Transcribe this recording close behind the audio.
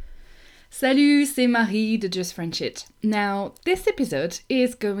Salut, c'est Marie de Just French It. Now, this episode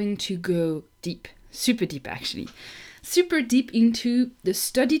is going to go deep, super deep actually. Super deep into the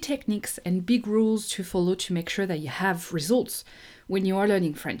study techniques and big rules to follow to make sure that you have results when you are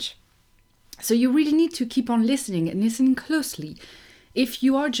learning French. So you really need to keep on listening and listening closely if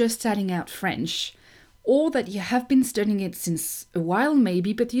you are just starting out French, or that you have been studying it since a while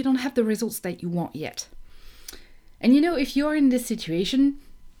maybe, but you don't have the results that you want yet. And if you are in this situation,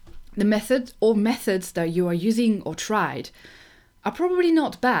 the method or methods that you are using or tried are probably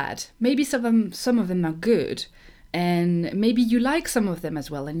not bad. Maybe some of them are good, and maybe you like some of them as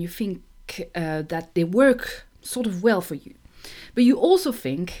well, and you think that they work sort of well for you. But you also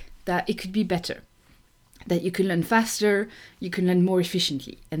think that it could be better, that you can learn faster, you can learn more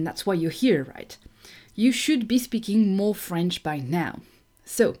efficiently, and that's why you're here, right? You should be speaking more French by now.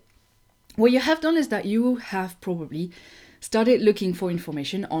 So, what you have done is that you have probably started looking for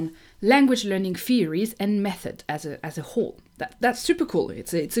information on language learning theories and method as a whole. That's super cool.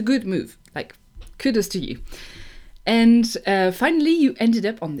 It's a good move. Like, kudos to you. And finally, you ended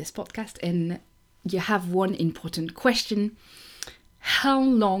up on this podcast and you have one important question. How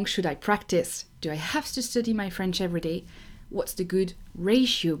long should I practice? Do I have to study my French every day? What's the good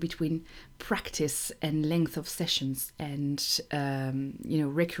ratio between practice and length of sessions and,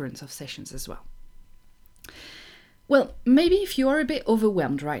 recurrence of sessions as well? Well, maybe if you are a bit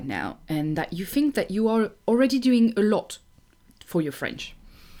overwhelmed right now and that you think that you are already doing a lot for your French,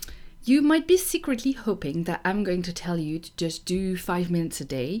 you might be secretly hoping that I'm going to tell you to just do 5 minutes a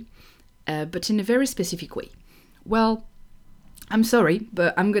day, but in a very specific way. Well, I'm sorry,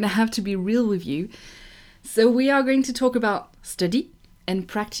 but I'm going to have to be real with you. So we are going to talk about study and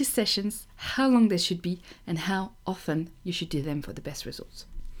practice sessions, how long they should be, and how often you should do them for the best results.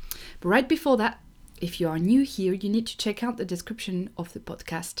 But right before that, if you are new here, you need to check out the description of the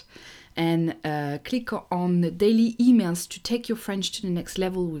podcast and click on the daily emails to take your French to the next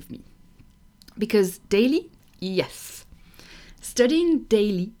level with me. Because daily, yes. Studying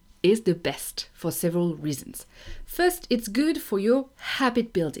daily is the best for several reasons. First, it's good for your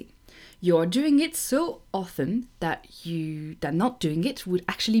habit building. You are doing it so often that not doing it would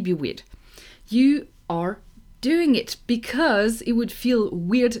actually be weird. You are doing it because it would feel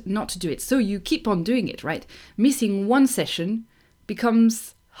weird not to do it. So you keep on doing it, right? Missing one session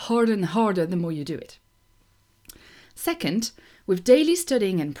becomes harder and harder the more you do it. Second, with daily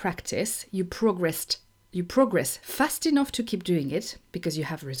studying and practice, you progress fast enough to keep doing it because you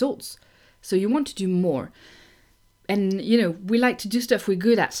have results. So you want to do more. And, we like to do stuff we're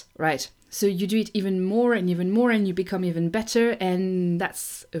good at, right? So you do it even more and you become even better, and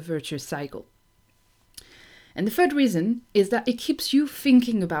that's a virtuous cycle. And the third reason is that it keeps you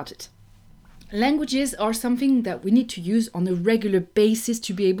thinking about it. Languages are something that we need to use on a regular basis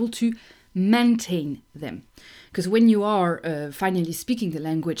to be able to maintain them. Because when you are finally speaking the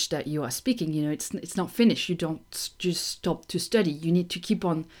language that you are speaking, it's not finished. You don't just stop to study. You need to keep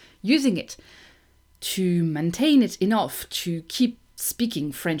on using it to maintain it enough to keep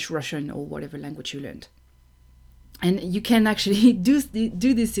speaking French, Russian, or whatever language you learned. And you can actually do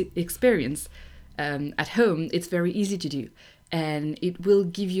this experience at home. It's very easy to do. And it will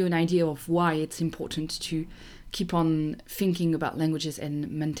give you an idea of why it's important to keep on thinking about languages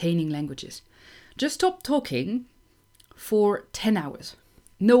and maintaining languages. Just stop talking for 10 hours.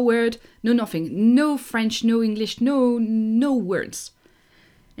 No word, no nothing, no French, no English, no words.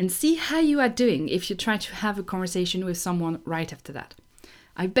 And see how you are doing if you try to have a conversation with someone right after that.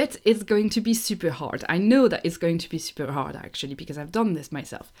 I bet it's going to be super hard. I know that it's going to be super hard actually, because I've done this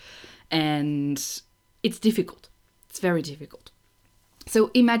myself. And it's difficult. It's very difficult.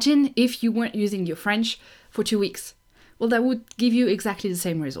 So imagine if you weren't using your French for 2 weeks. Well, that would give you exactly the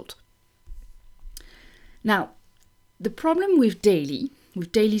same result. Now, the problem with daily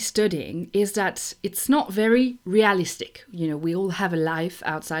studying is that it's not very realistic. We all have a life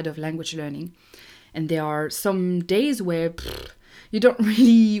outside of language learning. And there are some days where you don't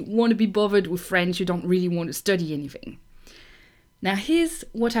really want to be bothered with French. You don't really want to study anything. Now, here's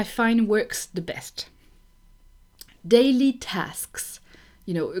what I find works the best. Daily tasks.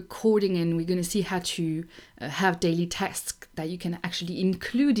 According, and we're going to see how to have daily tasks that you can actually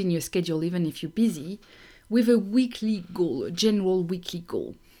include in your schedule, even if you're busy, with a weekly goal, a general weekly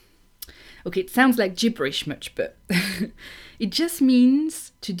goal. Okay, it sounds like gibberish much, but it just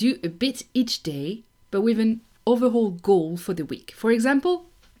means to do a bit each day, but with an overall goal for the week. For example,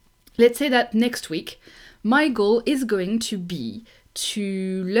 let's say that next week, my goal is going to be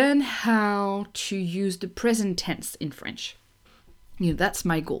to learn how to use the present tense in French. That's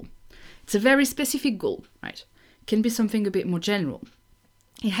my goal. It's a very specific goal, right? It can be something a bit more general.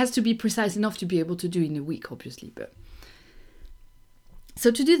 It has to be precise enough to be able to do in a week, obviously. But so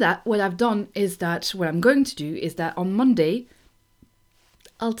to do that, what I'm going to do is that on Monday,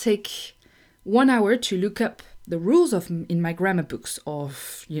 I'll take 1 hour to look up the rules in my grammar books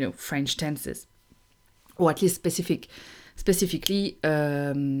of, French tenses, or at least specifically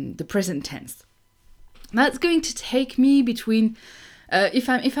the present tense. That's going to take me between, if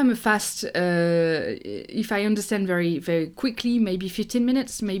I understand very, very quickly, maybe 15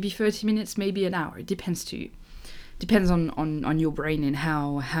 minutes, maybe 30 minutes, maybe an hour. It depends to you. Depends on your brain and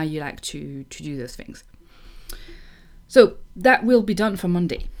how you like to do those things. So that will be done for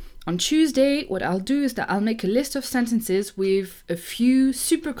Monday. On Tuesday, what I'll do is that I'll make a list of sentences with a few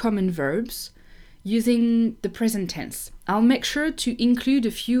super common verbs using the present tense. I'll make sure to include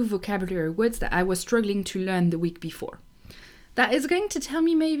a few vocabulary words that I was struggling to learn the week before. That is going to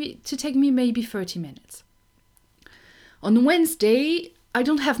take me maybe 30 minutes. On Wednesday, I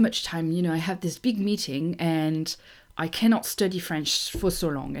don't have much time. I have this big meeting and I cannot study French for so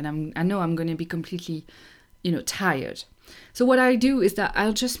long, and I know I'm going to be completely, tired. So what I do is that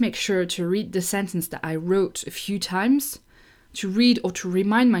I'll just make sure to read the sentence that I wrote a few times, to read or to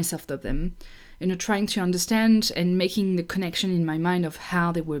remind myself of them, trying to understand and making the connection in my mind of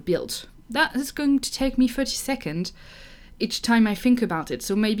how they were built. That is going to take me 30 seconds each time I think about it.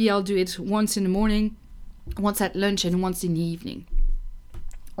 So maybe I'll do it once in the morning, once at lunch, and once in the evening,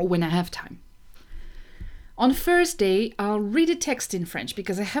 or when I have time. On Thursday, I'll read a text in French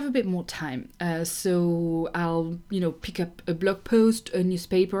because I have a bit more time. So I'll, pick up a blog post, a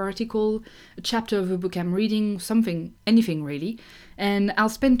newspaper article, a chapter of a book I'm reading, anything really, and I'll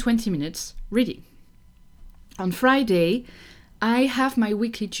spend 20 minutes reading. On Friday, I have my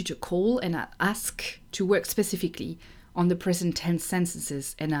weekly tutor call and I ask to work specifically on the present tense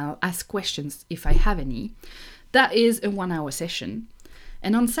sentences, and I'll ask questions if I have any. That is a 1 hour session.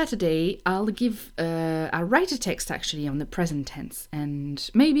 And on Saturday, I'll write a text actually on the present tense. And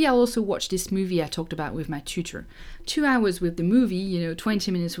maybe I'll also watch this movie I talked about with my tutor. 2 hours with the movie, 20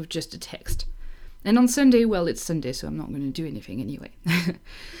 minutes with just a text. And on Sunday, well, it's Sunday, so I'm not going to do anything anyway.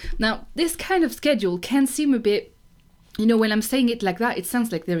 Now, this kind of schedule can seem a bit, when I'm saying it like that, it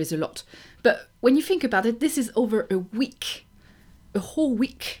sounds like there is a lot. But when you think about it, this is over a week, a whole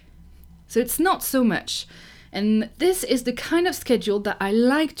week. So it's not so much. And this is the kind of schedule that I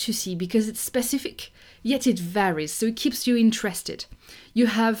like to see because it's specific, yet it varies, so it keeps you interested. You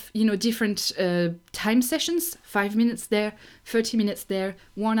have, different time sessions, 5 minutes there, 30 minutes there,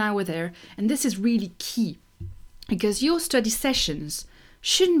 1 hour there, and this is really key because your study sessions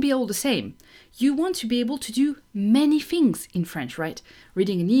shouldn't be all the same. You want to be able to do many things in French, right?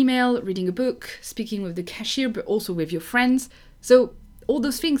 Reading an email, reading a book, speaking with the cashier, but also with your friends. So all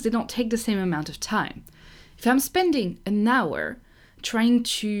those things, they don't take the same amount of time. If I'm spending an hour trying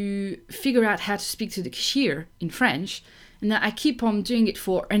to figure out how to speak to the cashier in French, and that I keep on doing it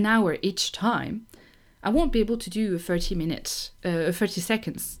for an hour each time, I won't be able to do a 30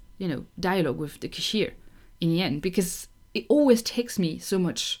 seconds, dialogue with the cashier in the end, because it always takes me so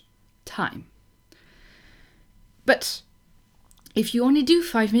much time. But if you only do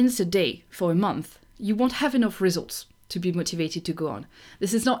 5 minutes a day for a month, you won't have enough results to be motivated to go on.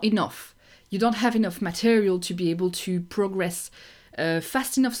 This is not enough. You don't have enough material to be able to progress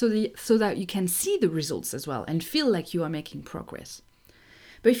fast enough so that you can see the results as well and feel like you are making progress.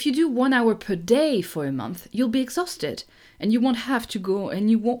 But if you do 1 hour per day for a month, you'll be exhausted and you won't have to go, and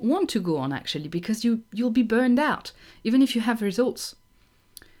you won't want to go on actually, because you'll be burned out, even if you have results.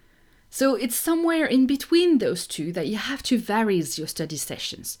 So it's somewhere in between those two that you have to vary your study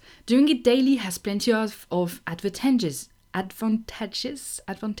sessions. Doing it daily has plenty of advantages, no,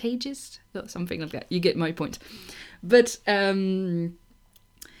 something like that. You get my point. But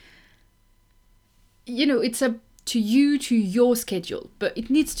it's up to you, to your schedule, but it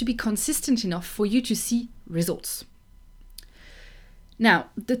needs to be consistent enough for you to see results. Now,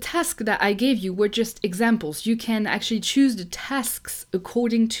 the tasks that I gave you were just examples. You can actually choose the tasks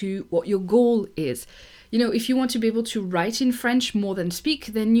according to what your goal is. If you want to be able to write in French more than speak,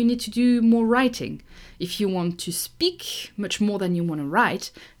 then you need to do more writing. If you want to speak much more than you want to write,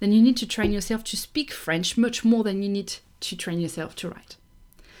 then you need to train yourself to speak French much more than you need to train yourself to write.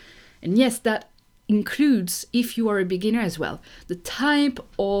 And yes, that includes, if you are a beginner as well, the type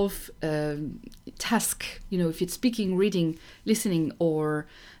of task, if it's speaking, reading, listening, or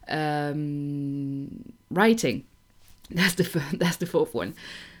writing. That's the fourth one.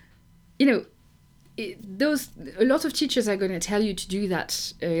 A lot of teachers are going to tell you to do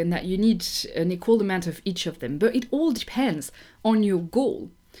that and that you need an equal amount of each of them, but it all depends on your goal.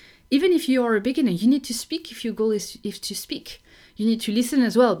 Even if you are a beginner, you need to speak if your goal is to speak. You need to listen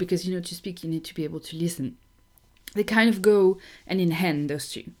as well, because to speak, you need to be able to listen. They kind of go hand in hand, those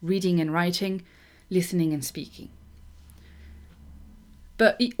two, reading and writing, listening and speaking.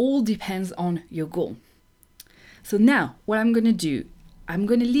 But it all depends on your goal. So now, what I'm going to do, I'm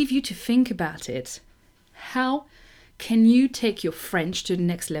going to leave you to think about it. How can you take your French to the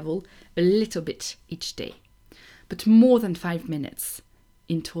next level a little bit each day, but more than 5 minutes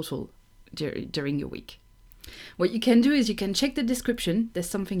in total during your week? What you can do is you can check the description. There's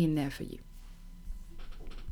something in there for you.